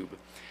a cube.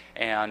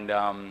 And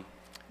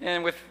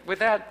with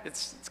that,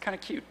 it's kind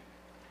of cute.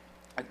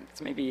 It's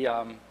maybe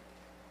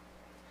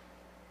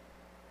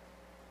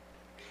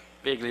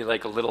vaguely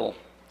like a little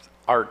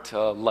art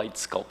light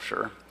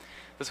sculpture.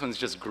 This one's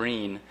just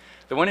green.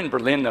 The one in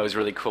Berlin, though, is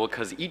really cool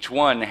because each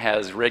one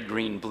has red,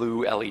 green,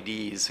 blue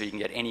LEDs, so you can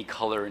get any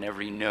color in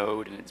every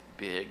node, and it's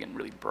big and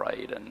really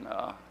bright. And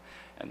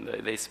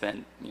they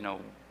spent,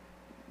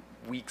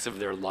 weeks of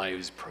their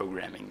lives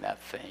programming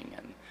that thing,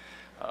 and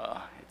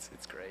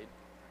it's great.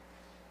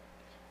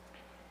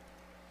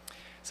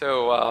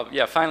 So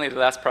yeah, finally, the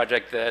last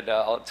project that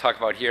I'll talk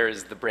about here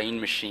is the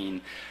Brain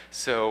Machine.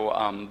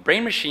 So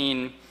Brain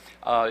Machine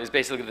is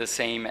basically the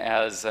same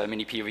as a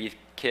mini POV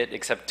kit,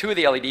 except 2 of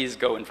the LEDs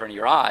go in front of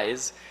your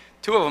eyes.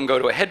 2 of them go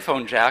to a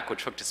headphone jack,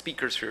 which hook to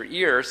speakers for your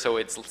ear, so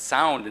it's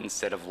sound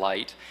instead of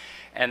light.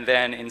 And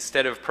then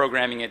instead of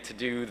programming it to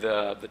do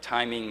the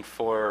timing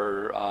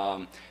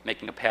for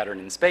making a pattern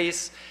in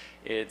space,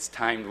 it's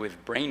timed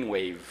with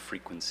brainwave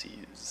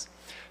frequencies.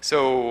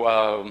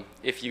 So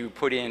if you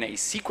put in a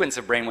sequence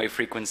of brainwave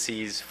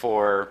frequencies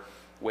for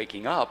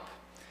waking up,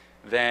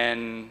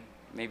 then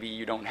maybe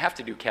you don't have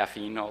to do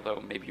caffeine,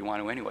 although maybe you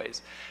want to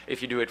anyways.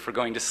 If you do it for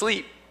going to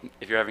sleep,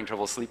 if you're having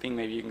trouble sleeping,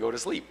 maybe you can go to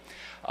sleep.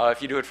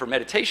 If you do it for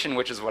meditation,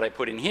 which is what I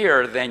put in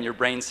here, then your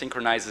brain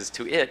synchronizes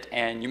to it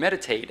and you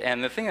meditate.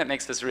 And the thing that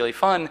makes this really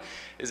fun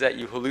is that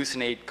you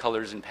hallucinate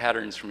colors and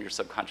patterns from your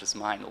subconscious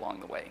mind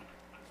along the way.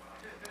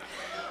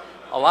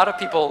 A lot of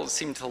people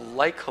seem to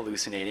like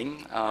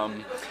hallucinating.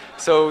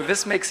 So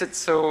this makes it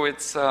so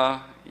it's,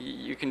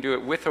 you can do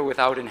it with or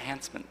without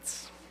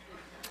enhancements.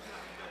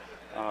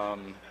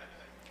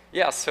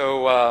 Yeah,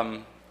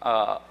 so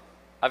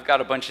I've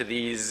got a bunch of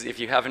these. If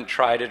you haven't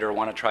tried it or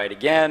want to try it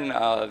again,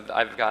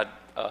 I've got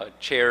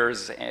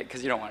chairs,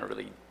 because you don't want to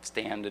really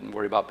stand and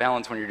worry about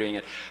balance when you're doing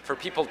it, for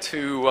people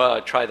to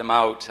try them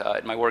out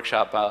at my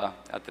workshop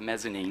at the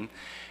mezzanine.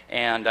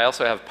 And I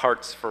also have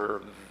parts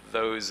for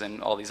those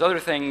and all these other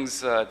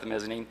things at the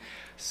mezzanine.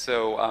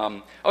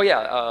 So, oh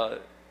yeah,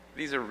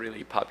 these are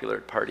really popular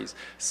at parties.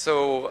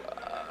 So,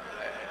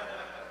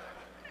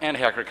 and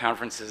hacker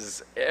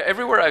conferences.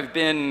 Everywhere I've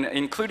been,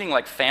 including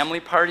like family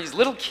parties,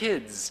 little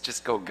kids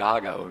just go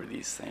gaga over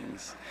these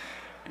things.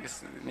 I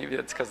guess maybe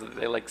that's because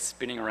they like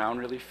spinning around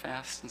really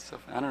fast and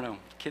stuff. I don't know.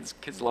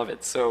 Kids love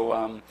it.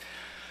 So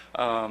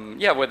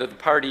yeah, whether the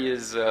party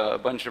is a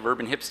bunch of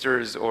urban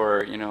hipsters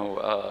or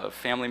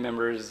family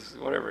members,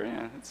 whatever.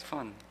 Yeah, it's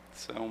fun.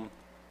 So. Grandma,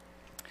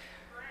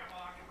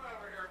 come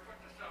over here and put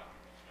this up.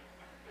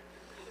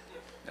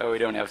 Oh, we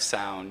don't have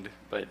sound,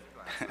 but.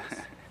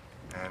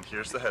 And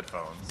here's the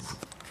headphones.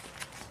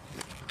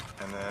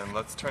 And then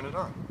let's turn it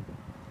on.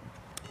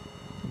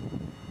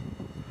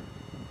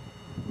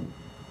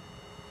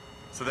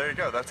 So there you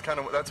go.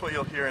 That's what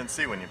you'll hear and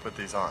see when you put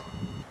these on.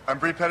 I'm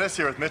Bree Pettis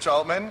here with Mitch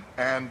Altman,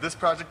 and this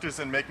project is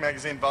in Make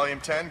Magazine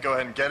Volume 10. Go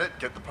ahead and get it,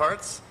 get the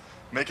parts,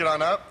 make it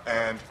on up,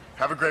 and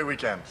have a great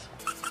weekend.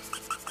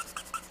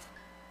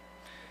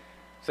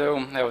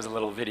 So that was a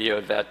little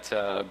video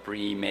that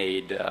Bree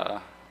made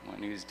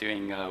when he was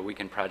doing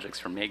weekend projects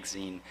for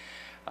Magazine.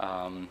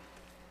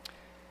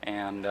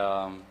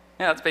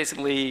 Yeah, that's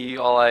basically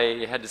all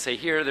I had to say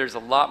here. There's a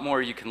lot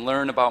more you can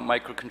learn about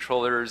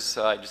microcontrollers.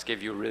 I just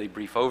gave you a really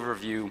brief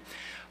overview.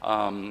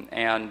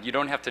 And you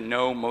don't have to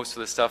know most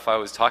of the stuff I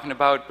was talking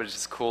about, but it's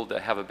just cool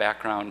to have a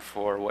background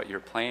for what you're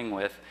playing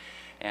with,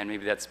 and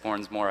maybe that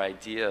spawns more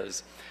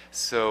ideas.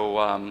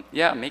 So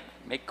yeah,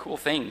 make cool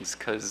things,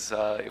 because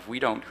if we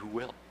don't, who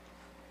will?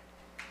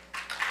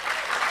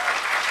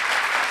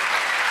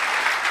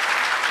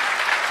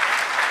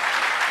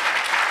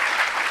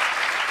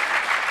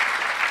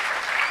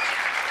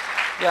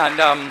 Yeah,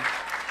 and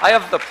I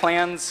have the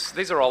plans.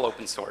 These are all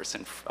open source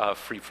and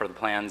free for the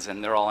plans,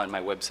 and they're all on my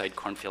website,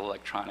 Cornfield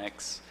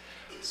Electronics.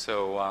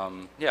 So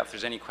yeah, if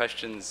there's any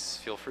questions,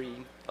 feel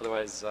free.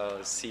 Otherwise,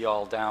 see you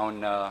all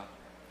down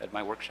at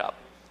my workshop.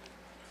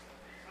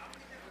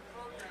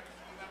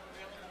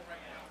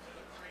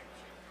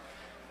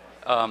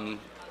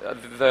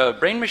 The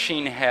Brain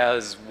Machine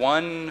has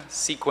one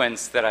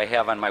sequence that I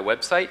have on my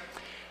website.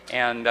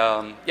 And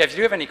yeah, if you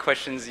do have any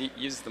questions,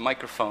 use the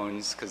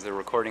microphones because they're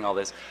recording all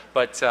this.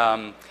 But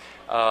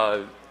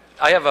I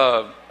have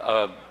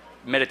a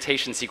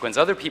meditation sequence.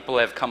 Other people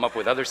have come up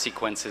with other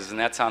sequences, and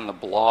that's on the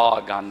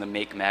blog on the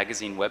Make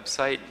Magazine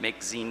website,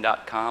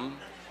 makezine.com.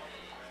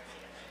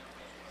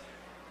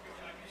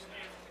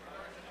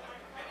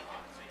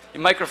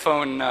 Your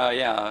microphone,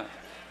 yeah.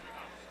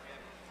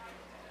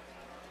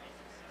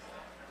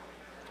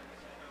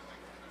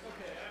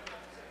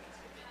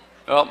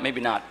 Well,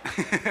 maybe not.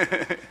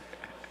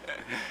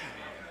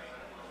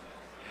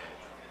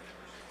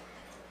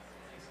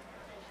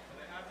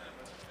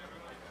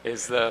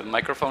 Is the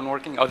microphone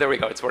working? Oh, there we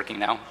go. It's working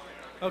now.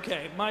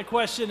 Okay, my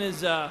question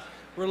is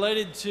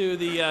related to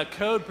the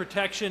code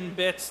protection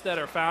bits that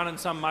are found in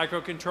some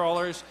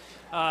microcontrollers.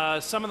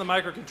 Some of the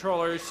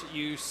microcontrollers,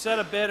 you set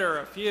a bit or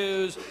a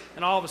fuse,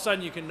 and all of a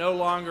sudden you can no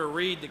longer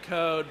read the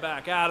code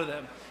back out of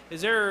them. Has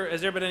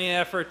there been any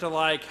effort to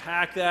like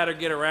hack that or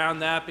get around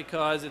that?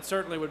 Because it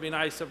certainly would be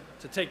nice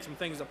to take some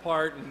things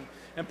apart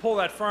and pull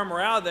that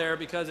firmware out of there,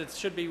 because it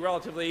should be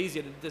relatively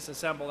easy to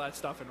disassemble that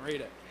stuff and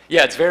read it.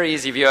 Yeah, it's very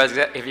easy. If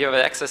you have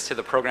access to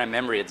the program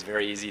memory, it's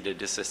very easy to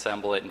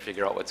disassemble it and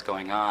figure out what's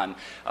going on.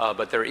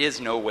 But there is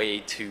no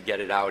way to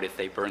get it out if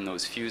they burn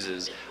those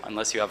fuses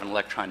unless you have an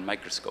electron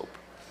microscope.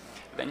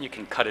 Then you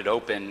can cut it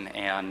open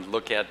and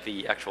look at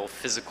the actual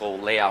physical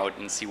layout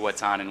and see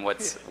what's on and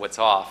what's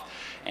off.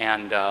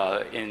 And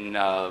in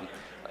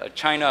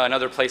China and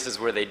other places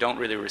where they don't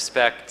really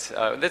respect,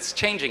 that's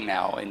changing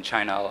now in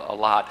China a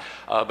lot,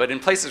 but in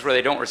places where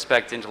they don't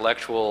respect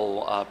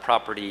intellectual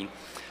property,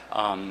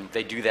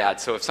 they do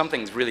that. So if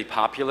something's really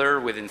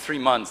popular, within 3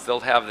 months, they'll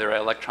have their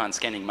electron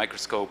scanning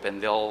microscope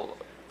and they'll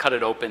cut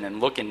it open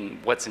and look in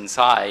what's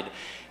inside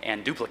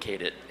and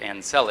duplicate it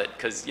and sell it.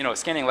 Because, you know, a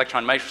scanning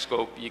electron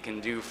microscope you can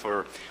do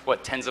for,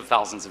 what, tens of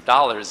thousands of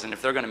dollars, and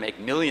if they're going to make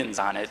millions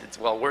on it, it's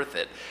well worth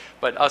it.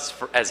 But us,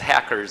 as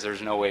hackers,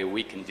 there's no way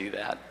we can do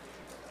that.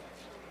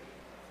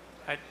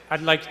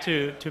 I'd like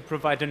to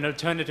provide an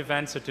alternative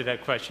answer to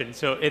that question.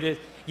 So it is,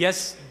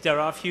 yes, there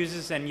are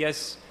fuses, and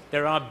yes, they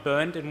are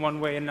burned in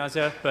one way or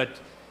another, but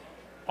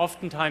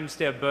oftentimes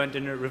they're burned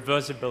in a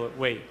reversible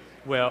way,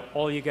 where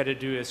all you got to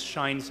do is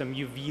shine some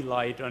UV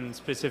light on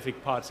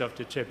specific parts of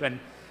the chip. And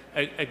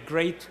a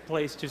great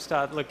place to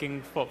start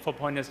looking for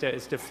pointers there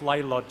is the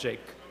FlyLogic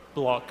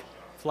blog,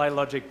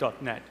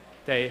 flylogic.net.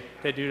 They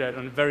do that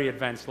on a very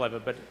advanced level,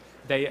 but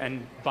they,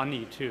 and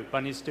Bunny too,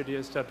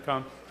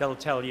 bunnystudios.com, they'll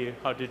tell you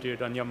how to do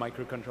it on your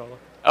microcontroller.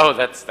 Oh,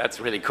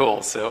 that's really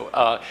cool.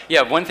 So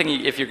yeah, one thing,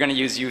 if you're going to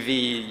use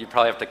UV, you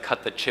probably have to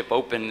cut the chip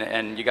open,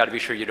 and you got to be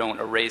sure you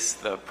don't erase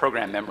the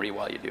program memory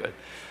while you do it.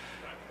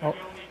 Oh.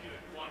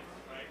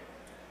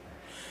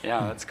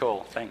 Yeah, that's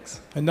cool.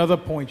 Thanks. Another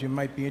point you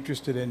might be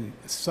interested in,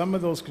 some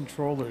of those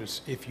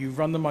controllers, if you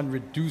run them on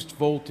reduced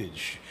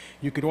voltage,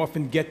 you could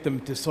often get them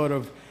to sort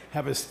of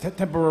have a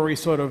temporary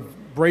sort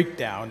of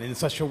breakdown in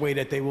such a way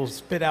that they will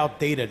spit out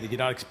data that you're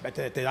not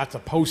that they're not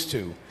supposed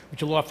to,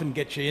 which will often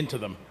get you into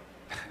them.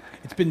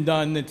 It's been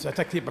done. It's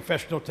actually a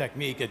professional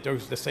technique. It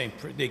does the same.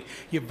 You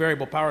have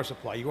variable power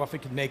supply. You often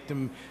can make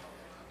them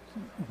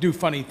do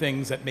funny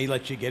things that may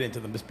let you get into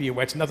them. Just be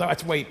aware.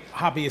 That's the way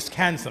hobbyists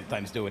can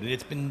sometimes do it, and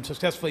it's been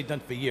successfully done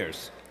for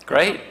years.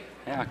 Great.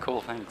 Yeah, cool.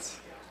 Thanks.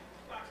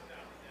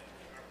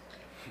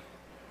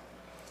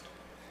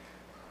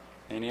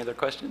 Any other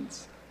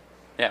questions?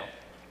 Yeah.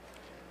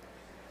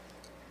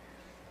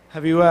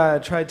 Have you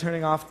tried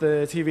turning off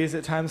the TVs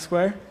at Times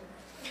Square?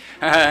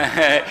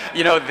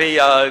 You know,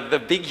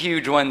 the big,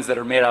 huge ones that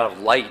are made out of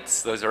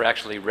lights, those are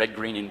actually red,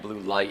 green, and blue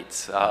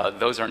lights.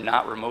 Those are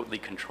not remotely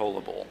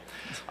controllable,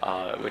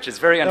 which is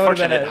very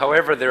unfortunate.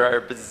 However, there are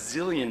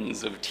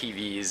bazillions of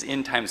TVs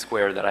in Times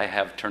Square that I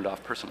have turned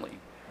off personally.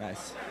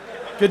 Nice.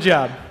 Good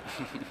job.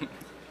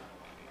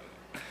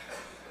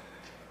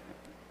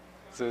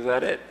 So is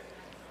that it?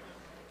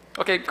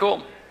 Okay,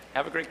 cool.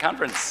 Have a great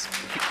conference.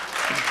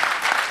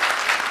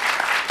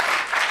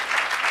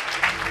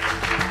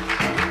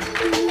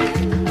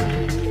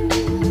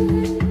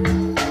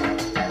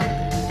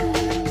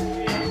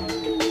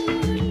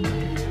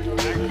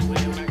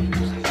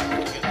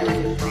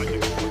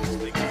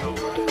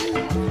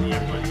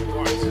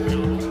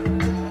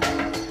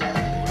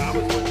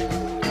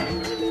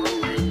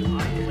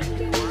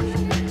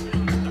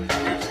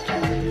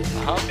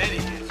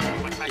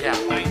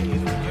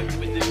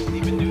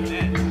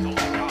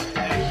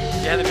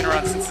 Yeah, they've been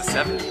around since the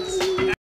 70s.